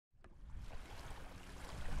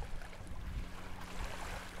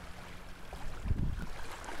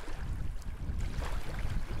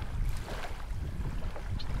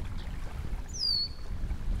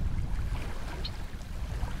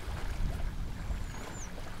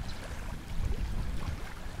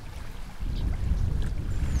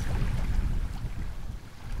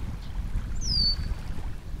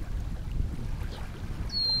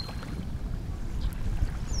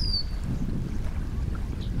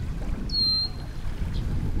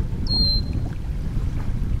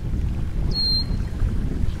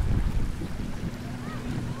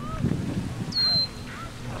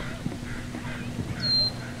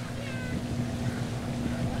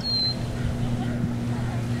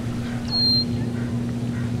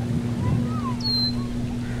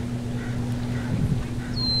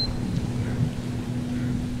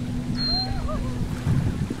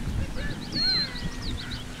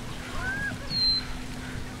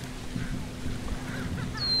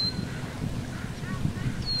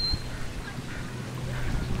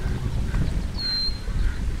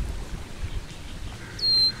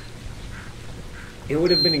it would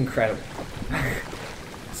have been incredible.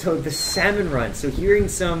 So the salmon run, so hearing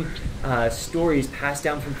some stories passed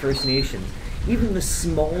down from First Nations, even the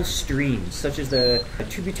small streams, such as the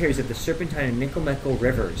tributaries of the Serpentine and Micklemeckle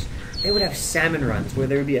rivers, they would have salmon runs where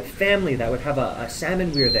there would be a family that would have a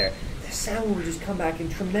salmon weir there. The salmon would just come back in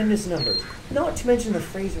tremendous numbers. Not to mention the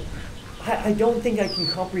Fraser. I don't think I can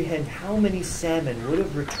comprehend how many salmon would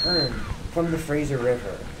have returned from the Fraser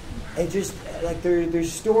River. It just, like,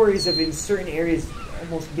 there's stories of in certain areas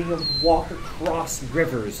almost being able to walk across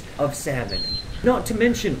rivers of salmon. Not to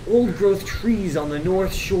mention old growth trees on the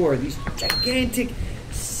north shore, these gigantic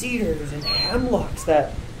cedars and hemlocks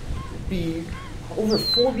that be over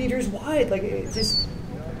 4 meters wide. Like, it just,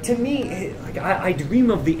 to me, like, I dream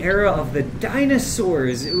of the era of the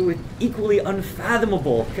dinosaurs. It was equally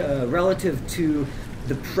unfathomable relative to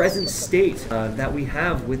the present state that we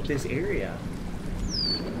have with this area.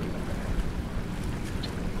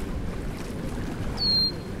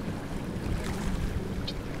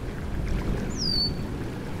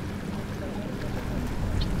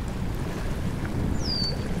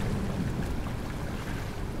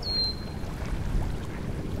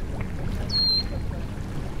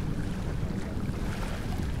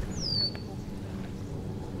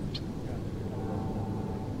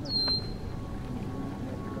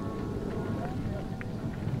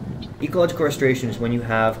 Ecological restoration is when you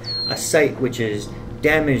have a site which is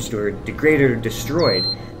damaged or degraded or destroyed,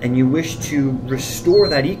 and you wish to restore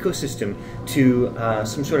that ecosystem to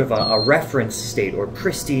some sort of a reference state or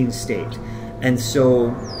pristine state. And so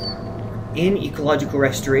in ecological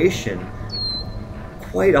restoration,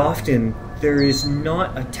 quite often there is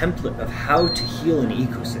not a template of how to heal an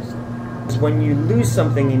ecosystem. Because when you lose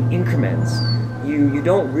something in increments, you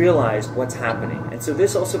don't realize what's happening. And so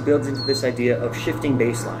this also builds into this idea of shifting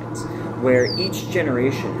baselines, where each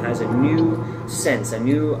generation has a new sense, a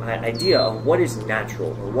new idea of what is natural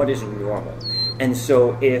or what is normal. And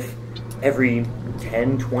so if every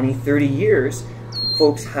 10, 20, 30 years,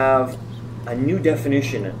 folks have a new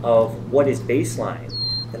definition of what is baseline,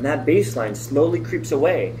 then that baseline slowly creeps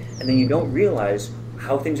away, and then you don't realize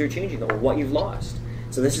how things are changing or what you've lost.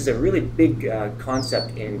 So this is a really big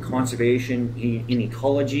concept in conservation, in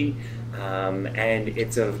ecology, and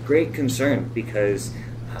it's of great concern because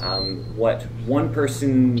what one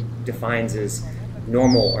person defines as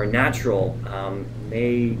normal or natural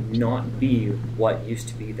may not be what used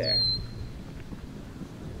to be there.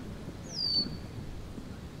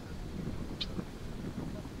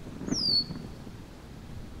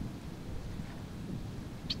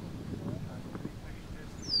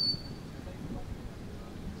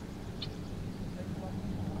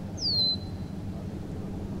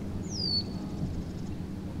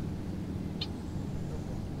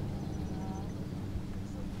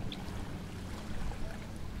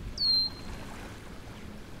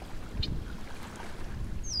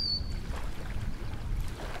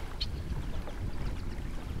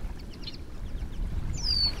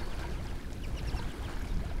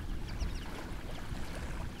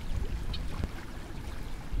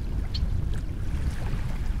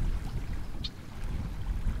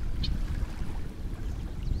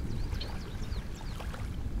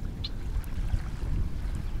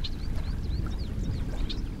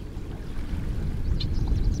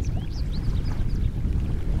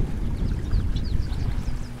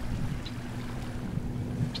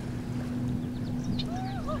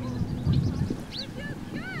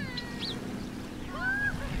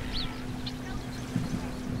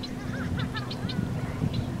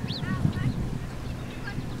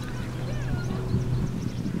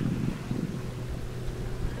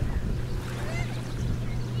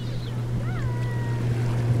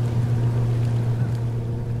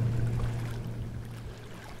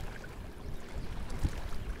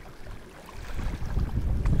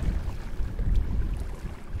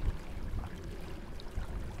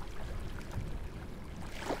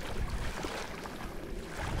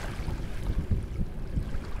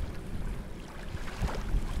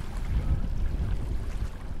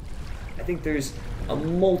 I think there's a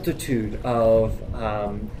multitude of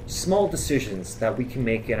small decisions that we can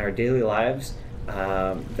make in our daily lives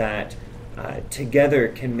that together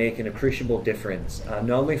can make an appreciable difference,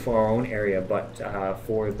 not only for our own area, but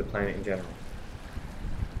for the planet in general.